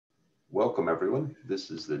Welcome everyone.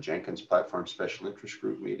 This is the Jenkins Platform Special Interest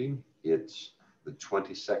Group meeting. It's the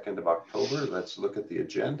 22nd of October. Let's look at the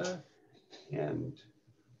agenda and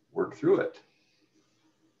work through it.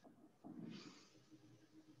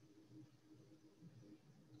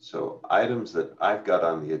 So items that I've got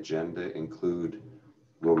on the agenda include,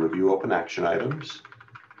 we'll review open action items,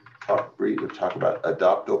 talk about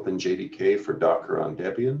adopt OpenJDK for Docker on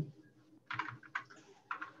Debian,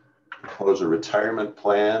 propose a retirement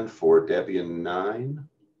plan for Debian 9.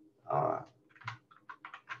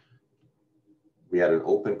 We had an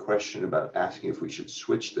open question about asking if we should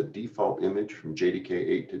switch the default image from JDK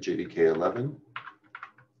 8 to JDK 11.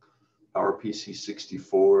 PowerPC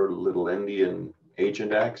 64 Little Endian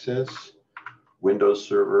agent access, Windows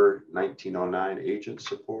Server 1909 agent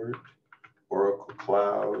support, Oracle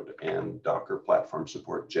Cloud, and Docker platform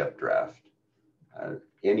support JEP draft.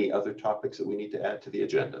 Any other topics that we need to add to the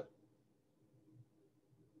agenda?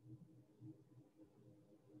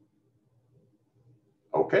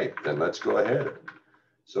 Okay, then let's go ahead.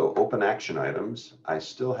 So open action items. I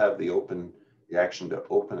still have the action to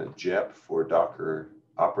open a JEP for Docker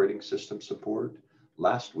operating system support.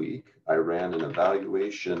 Last week, I ran an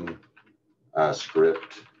evaluation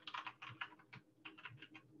script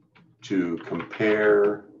to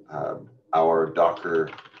compare our Docker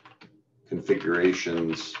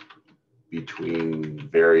configurations between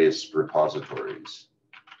various repositories.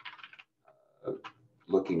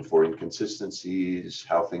 Looking for inconsistencies,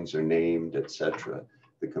 how things are named, etc.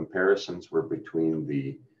 The comparisons were between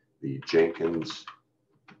the Jenkins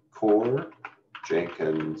core,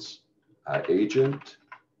 Jenkins agent,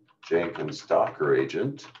 Jenkins Docker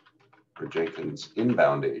agent, or Jenkins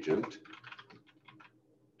inbound agent,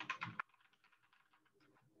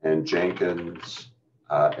 and Jenkins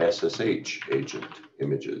SSH agent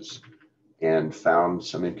images, and found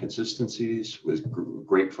some inconsistencies. Was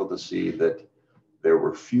grateful to see that there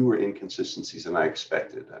were fewer inconsistencies than I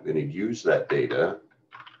expected. I'm going to use that data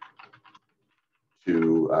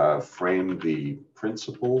to frame the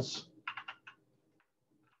principles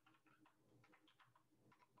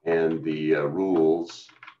and the rules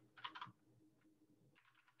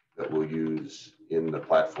that we'll use in the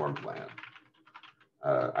platform plan.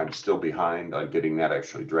 I'm still behind on getting that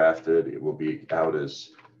actually drafted. It will be out,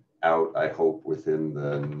 I hope, within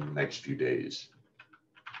the next few days.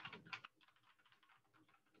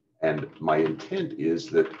 And my intent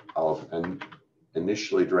is that I'll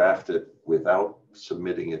initially draft it without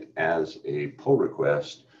submitting it as a pull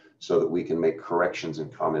request so that we can make corrections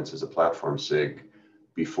and comments as a platform SIG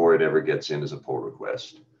before it ever gets in as a pull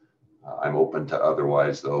request. I'm open to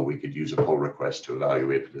otherwise, though. We could use a pull request to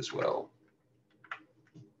evaluate it as well.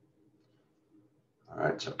 All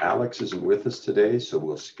right, so Alex isn't with us today, so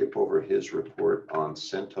we'll skip over his report on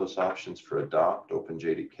CentOS options for adopt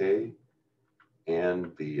OpenJDK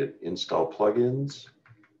and the install plugins.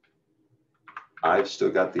 I've still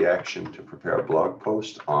got the action to prepare a blog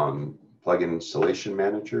post on plugin installation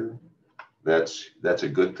manager. That's a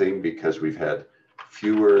good thing because we've had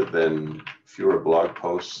fewer blog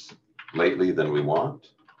posts lately than we want,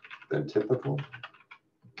 than typical.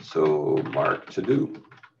 So mark to do.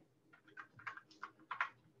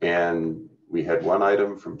 And we had one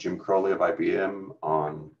item from Jim Crowley of IBM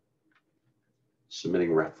on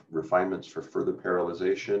submitting refinements for further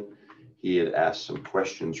parallelization. He had asked some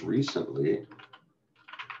questions recently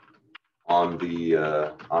on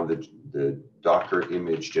the Docker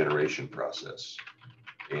image generation process.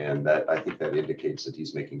 And that, I think that indicates that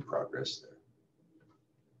he's making progress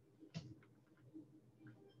there.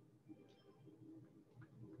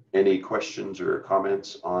 Any questions or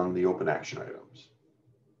comments on the open action items?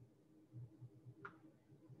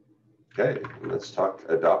 Okay, let's talk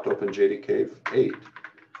adopt OpenJDK 8.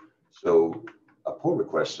 So a pull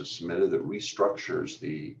request is submitted that restructures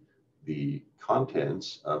the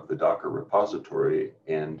contents of the Docker repository,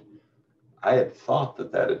 and I had thought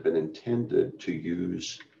that had been intended to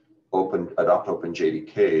use adopt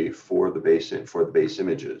OpenJDK for the base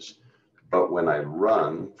images. But when I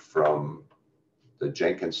run from the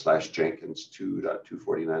Jenkins/Jenkins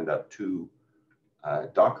 2.249.2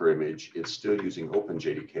 Docker image, it's still using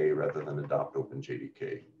OpenJDK rather than adopt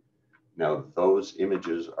OpenJDK. Now, those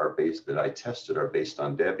images that I tested are based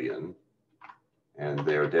on Debian, and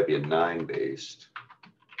they're Debian 9 based.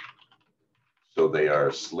 So they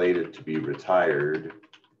are slated to be retired,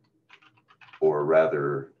 or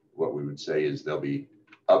rather, what we would say is they'll be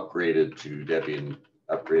upgraded to Debian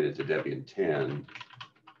 10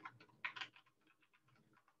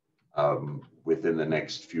 within the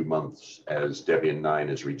next few months as Debian 9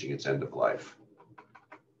 is reaching its end of life.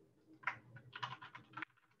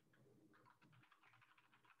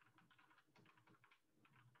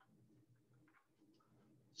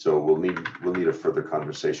 So we'll need a further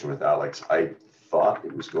conversation with Alex. I thought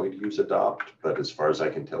it was going to use adopt, but as far as I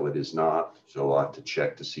can tell, it is not. So I'll have to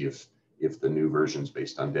check to see if the new versions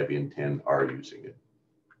based on Debian 10 are using it.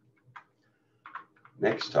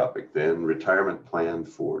 Next topic then, retirement plan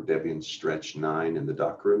for Debian Stretch 9 in the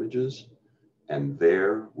Docker images. And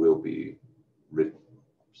there will be,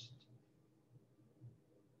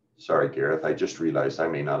 sorry, Gareth, I just realized I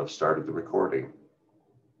may not have started the recording.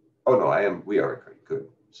 Oh no, we are good,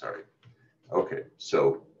 sorry. Okay,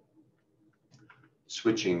 so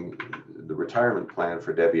switching the retirement plan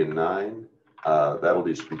for Debian 9, that'll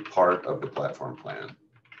just be part of the platform plan,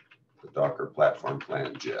 the Docker platform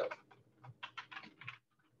plan, Jeff.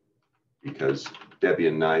 Because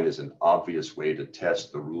Debian 9 is an obvious way to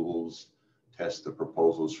test the rules, test the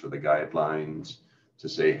proposals for the guidelines, to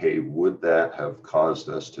say, hey, would that have caused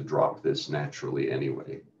us to drop this naturally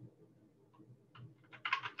anyway?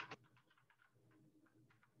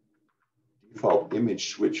 Default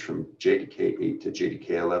image switch from JDK 8 to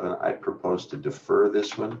JDK 11, I'd propose to defer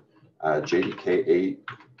this one. JDK 8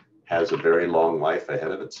 has a very long life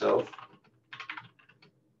ahead of itself.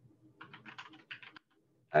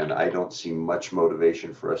 And I don't see much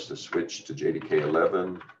motivation for us to switch to JDK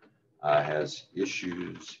 11. Has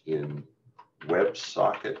issues in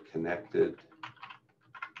WebSocket connected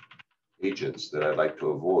agents that I'd like to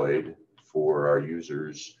avoid for our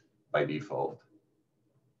users by default.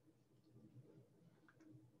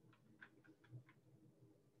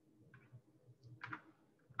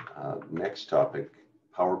 Next topic,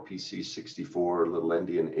 PowerPC 64 little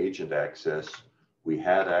endian agent access. We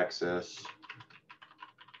had access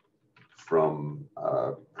from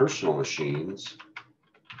personal machines,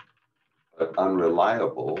 but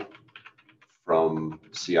unreliable from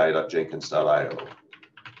ci.jenkins.io.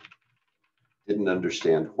 Didn't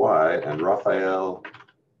understand why, and Rafael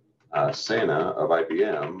Sena of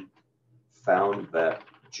IBM found that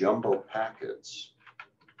jumbo packets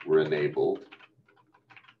were enabled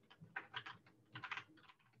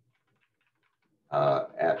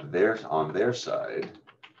on their side,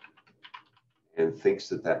 and thinks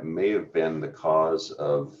that that may have been the cause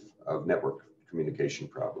of network communication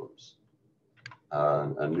problems.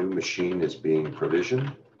 A new machine is being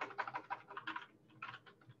provisioned,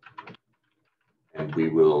 and we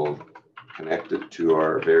will connect it to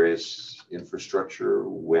our various infrastructure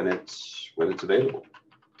when it's available.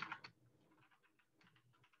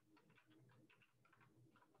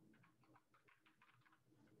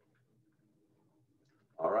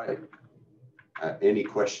 All right. Any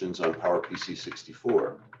questions on PowerPC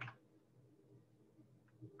 64?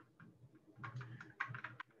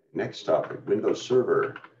 Next topic, Windows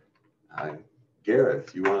Server.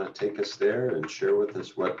 Gareth, you want to take us there and share with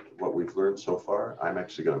us what we've learned so far? I'm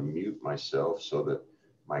actually going to mute myself so that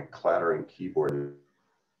my clattering keyboard.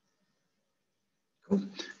 Cool.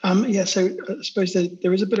 Yeah, so I suppose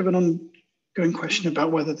there is a bit of an ongoing question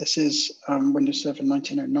about whether this is Windows Server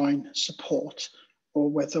 1909 support, or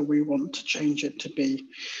whether we want to change it to be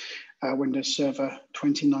Windows Server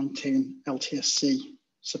 2019 LTSC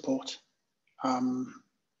support.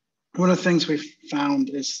 One of the things we've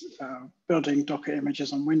found is building Docker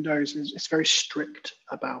images on Windows is very strict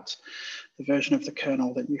about the version of the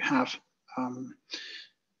kernel that you have.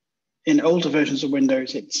 In older versions of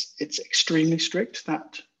Windows, it's extremely strict.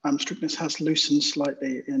 That strictness has loosened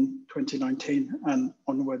slightly in 2019 and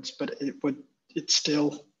onwards, but we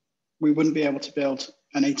wouldn't be able to build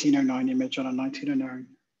an 1809 image on a 1909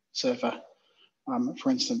 server, for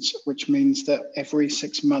instance, which means that every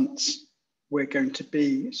 6 months, we're going to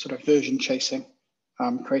be sort of version chasing,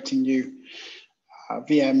 creating new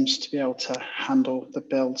VMs to be able to handle the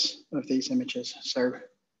builds of these images. So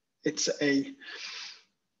it's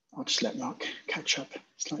I'll just let Mark catch up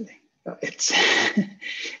slightly. It's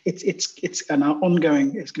it's going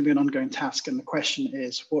to be an ongoing task. And the question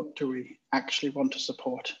is, what do we actually want to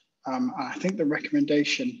support? I think the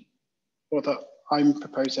recommendation, or that I'm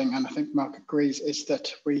proposing, and I think Mark agrees, is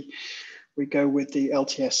that we go with the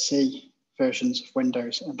LTSC versions of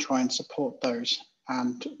Windows and try and support those.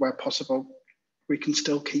 And where possible, we can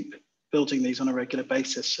still keep building these on a regular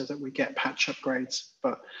basis so that we get patch upgrades.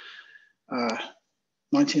 But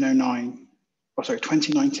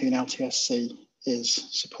 2019 LTSC is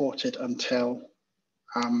supported until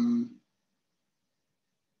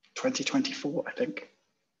 2024, I think.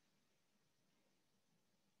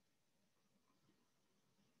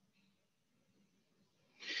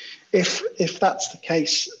 If that's the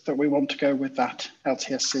case, that we want to go with that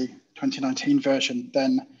LTSC 2019 version,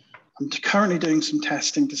 then I'm currently doing some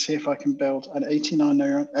testing to see if I can build an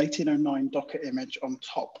 1809 Docker image on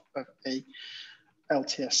top of a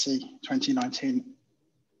LTSC 2019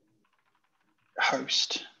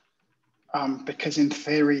 host, because in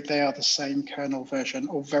theory, they are the same kernel version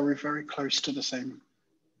or very, very close to the same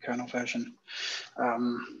kernel version.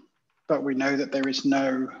 But we know that there is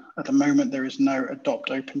no, at the moment, there is no adopt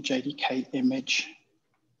OpenJDK image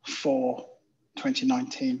for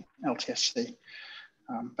 2019 LTSC.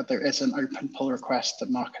 But there is an open pull request that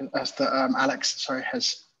Alex,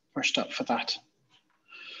 has pushed up for that.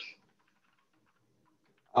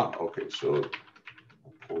 Okay, so a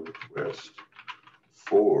pull request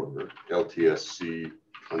for LTSC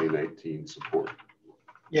 2019 support.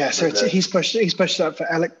 Yeah, so he's pushed it up for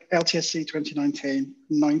LTSC 2019,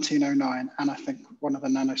 1909, and I think one of the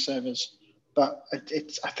nano servers. But I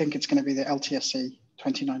think it's going to be the LTSC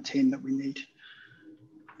 2019 that we need.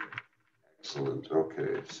 Excellent.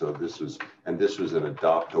 Okay, so this was an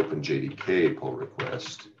adopt OpenJDK pull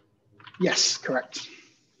request. Yes, correct.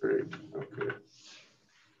 Great. Okay.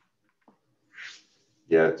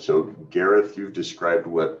 Yeah. So Gareth, you've described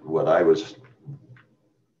what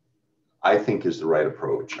I think is the right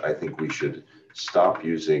approach. I think we should stop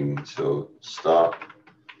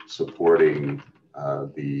supporting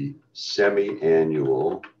the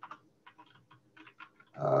semi-annual,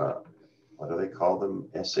 what do they call them?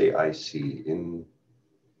 SAIC,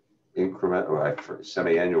 increment or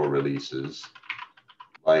semi-annual releases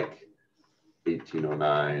like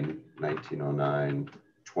 1809, 1909,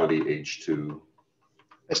 20H2.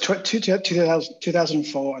 It's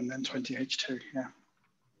 2004 and then 20H2, yeah.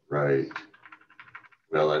 Right.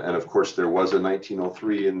 Well, and of course there was a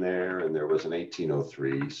 1903 in there, and there was an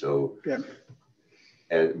 1803. So, yeah.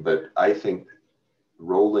 But I think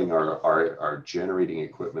rolling our generating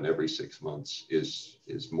equipment every 6 months is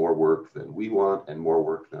more work than we want and more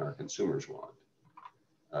work than our consumers want.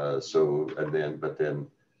 But then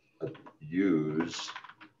use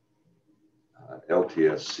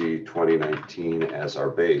LTSC 2019 as our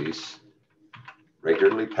base,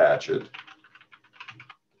 regularly patch it,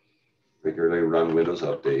 regularly run Windows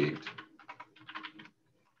Update,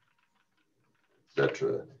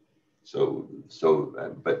 etc.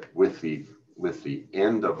 But with the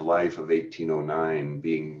end of life of 1809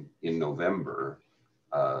 being in November,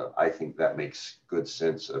 I think that makes good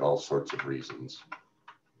sense at all sorts of reasons.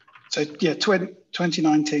 So yeah,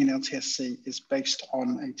 2019 LTSC is based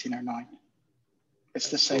on 1809. It's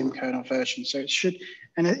the same kernel version. So it should,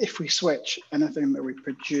 and if we switch, anything that we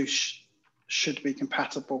produce should be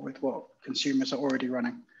compatible with what consumers are already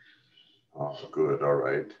running. Oh, good. All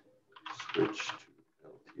right. Switch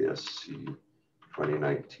to LTSC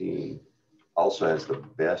 2019. Also has the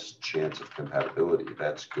best chance of compatibility.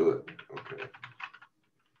 That's good. Okay.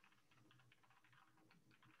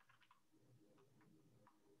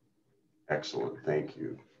 Excellent. Thank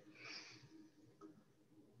you.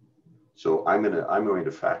 So I'm going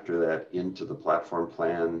to factor that into the platform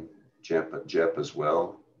plan, Jep as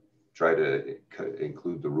well. Try to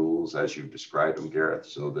include the rules as you've described them, Gareth,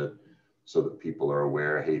 so that people are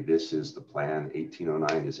aware, hey, this is the plan.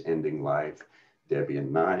 1809 is ending life.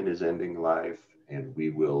 Debian 9 is ending life, and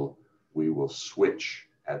we will switch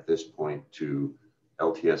at this point to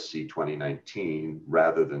LTSC 2019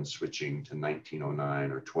 rather than switching to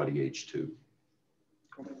 1909 or 20H2.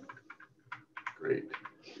 Great.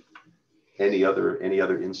 Any other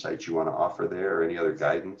insights you want to offer there, or any other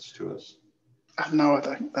guidance to us? No, I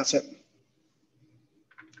think that's it.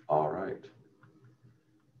 All right.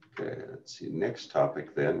 Okay, let's see. Next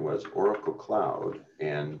topic then was Oracle Cloud.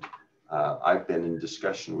 And I've been in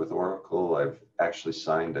discussion with Oracle. I've actually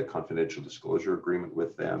signed a confidential disclosure agreement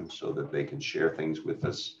with them so that they can share things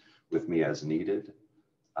with me as needed.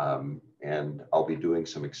 And I'll be doing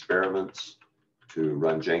some experiments to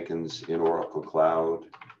run Jenkins in Oracle Cloud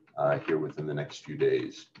here within the next few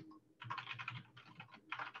days.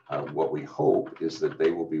 What we hope is that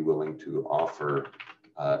they will be willing to offer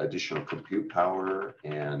additional compute power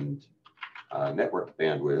and network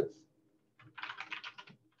bandwidth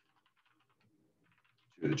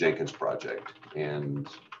to the Jenkins project and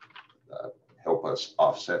help us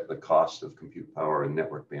offset the cost of compute power and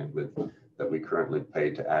network bandwidth that we currently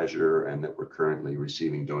pay to Azure and that we're currently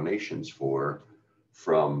receiving donations for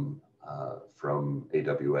from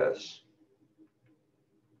AWS.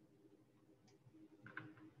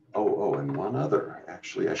 Oh, and one other,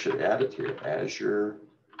 actually, I should add it here, Azure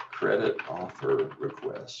credit offer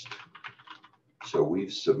request. So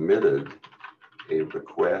we've submitted a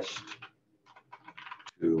request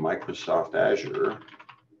to Microsoft Azure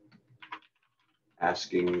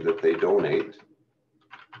asking that they donate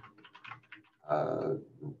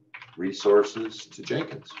resources to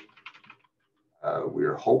Jenkins.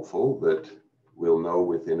 We're hopeful that we'll know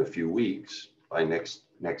within a few weeks by next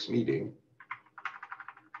meeting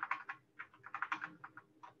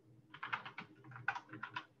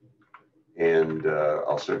And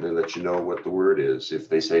I'll certainly let you know what the word is. If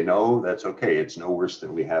they say no, that's okay. It's no worse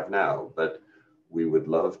than we have now, but we would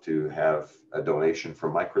love to have a donation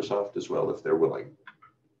from Microsoft as well if they're willing.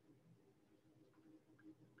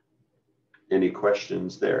 Any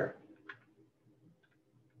questions there?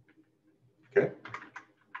 Okay.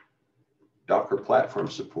 Docker platform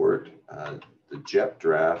support, the JEP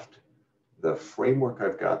draft, the framework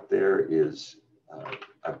I've got there is,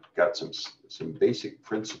 I've got some basic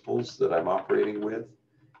principles that I'm operating with,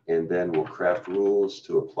 and then we'll craft rules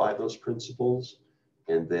to apply those principles,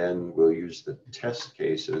 and then we'll use the test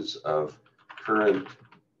cases of current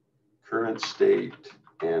state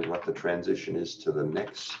and what the transition is to the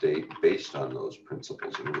next state based on those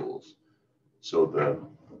principles and rules. So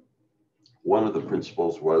one of the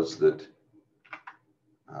principles was that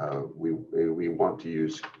we want to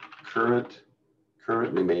use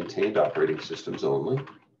currently maintained operating systems only.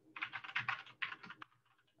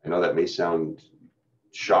 I know that may sound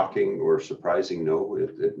shocking or surprising. No,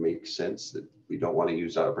 it makes sense that we don't want to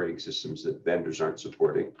use operating systems that vendors aren't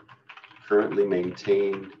supporting. Currently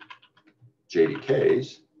maintained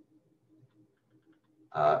JDKs.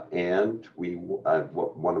 And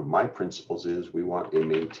one of my principles is we want a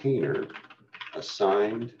maintainer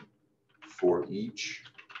assigned for each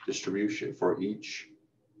distribution, for each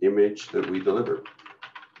image that we deliver,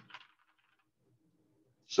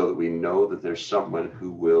 so that we know that there's someone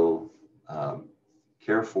who will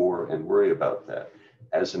care for and worry about that.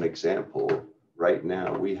 As an example, right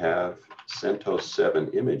now we have CentOS 7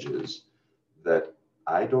 images that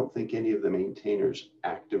I don't think any of the maintainers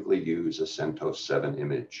actively use a CentOS 7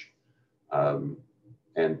 image.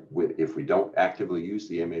 If we don't actively use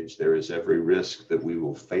the image, there is every risk that we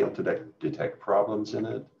will fail to detect problems in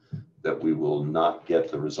it, that we will not get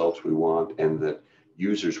the results we want, and that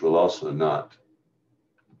users will also not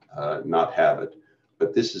have it.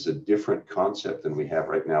 But this is a different concept than we have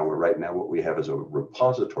right now, where right now what we have is a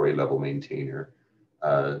repository level maintainer,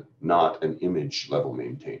 not an image level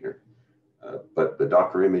maintainer. But the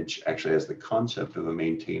Docker image actually has the concept of a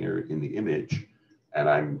maintainer in the image, and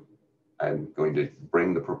I'm going to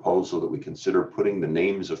bring the proposal that we consider putting the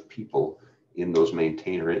names of people in those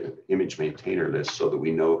image maintainer lists, so that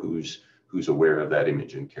we know who's aware of that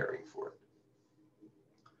image and caring for it.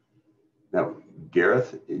 Now,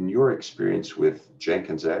 Gareth, in your experience with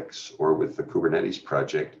Jenkins X or with the Kubernetes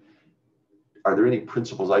project, are there any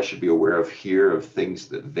principles I should be aware of here, of things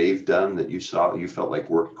that they've done that you felt like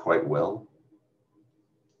worked quite well?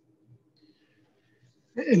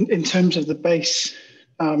 In terms of the base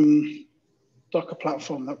Docker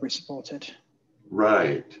platform that we supported.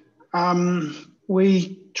 Right.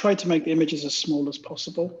 We tried to make the images as small as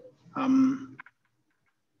possible.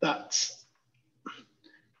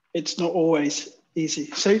 It's not always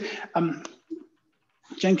easy. So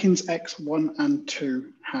Jenkins X 1 and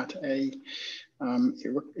 2 had it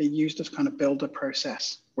used this kind of builder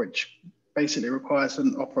process, which basically requires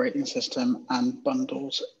an operating system and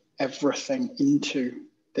bundles everything into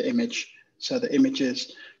the image. So the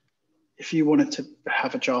images, if you wanted to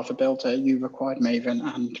have a Java builder, you required Maven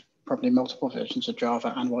and probably multiple versions of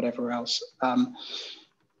Java and whatever else.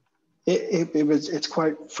 It's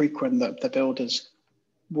quite frequent that the builders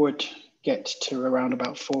would get to around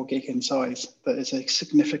about 4 gig in size. That is a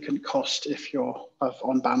significant cost if you're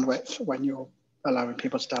on bandwidth when you're allowing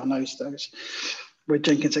people to download those. With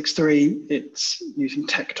Jenkins X3, it's using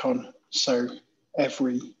Tecton, so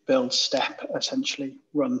every build step essentially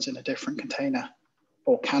runs in a different container,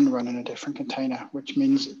 or can run in a different container, which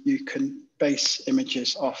means you can base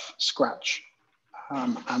images off Scratch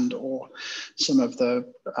and or some of the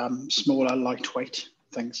smaller, lightweight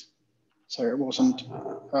things. So it wasn't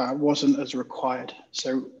as required.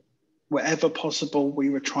 So wherever possible, we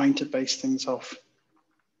were trying to base things off,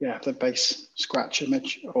 the base Scratch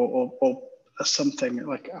image or something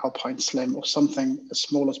like Alpine Slim or something as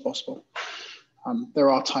small as possible. There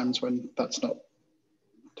are times when that's not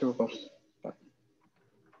doable. But.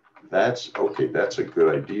 That's okay. That's a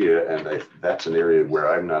good idea, and that's an area where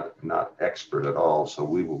I'm not expert at all. So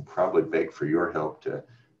we will probably beg for your help to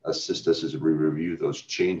assist us as we review those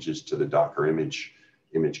changes to the Docker image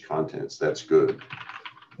contents. That's good.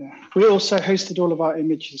 Yeah. We also hosted all of our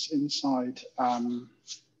images inside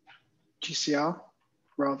GCR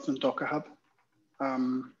rather than Docker Hub.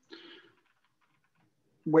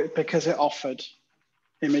 Because it offered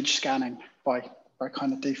image scanning by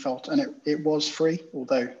kind of default, and it was free,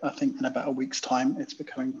 although I think in about a week's time it's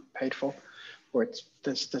becoming paid for, or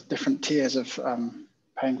there's the different tiers of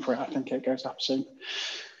paying for it. I think it goes up soon.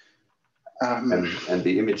 And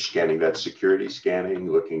the image scanning, that's security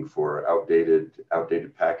scanning, looking for outdated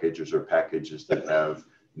packages or packages that have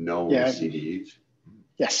known Yeah. CDEs?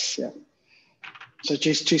 Yes, yeah. So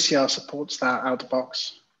GCR supports that out of the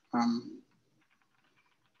box.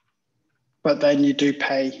 But then you do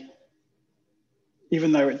pay,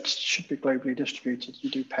 even though it should be globally distributed, you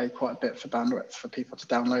do pay quite a bit for bandwidth for people to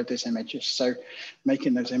download these images. So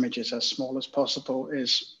making those images as small as possible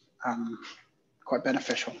is quite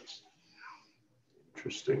beneficial.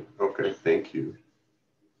 Interesting. Okay, thank you.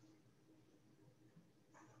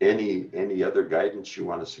 Any other guidance you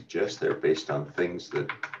want to suggest there based on things that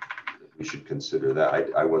we should consider?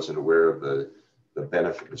 That I wasn't aware of the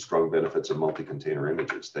strong benefits of multi-container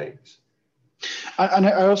images. Thanks.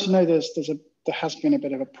 I also know there has been a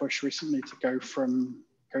bit of a push recently to go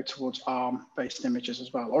towards ARM-based images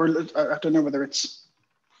as well. Or I don't know whether it's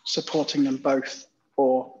supporting them both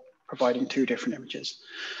or providing two different images.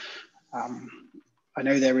 I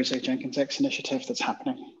know there is a Jenkins X initiative that's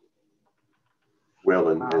happening. Well,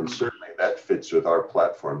 and certainly that fits with our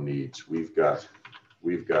platform needs. We've got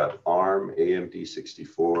ARM, AMD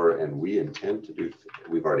 64, and we intend to do,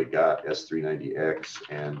 we've already got S390X,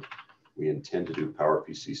 and we intend to do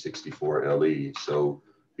PowerPC 64 LE. So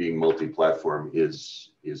being multi-platform is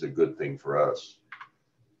a good thing for us.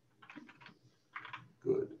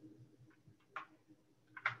 Good.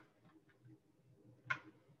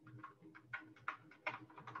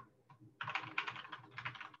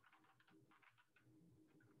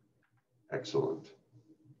 Excellent.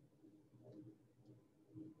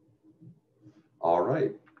 All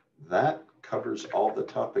right, that covers all the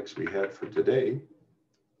topics we had for today.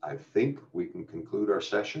 I think we can conclude our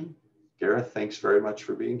session. Gareth, thanks very much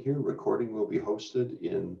for being here. Recording will be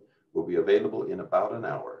available in about an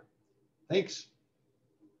hour. Thanks.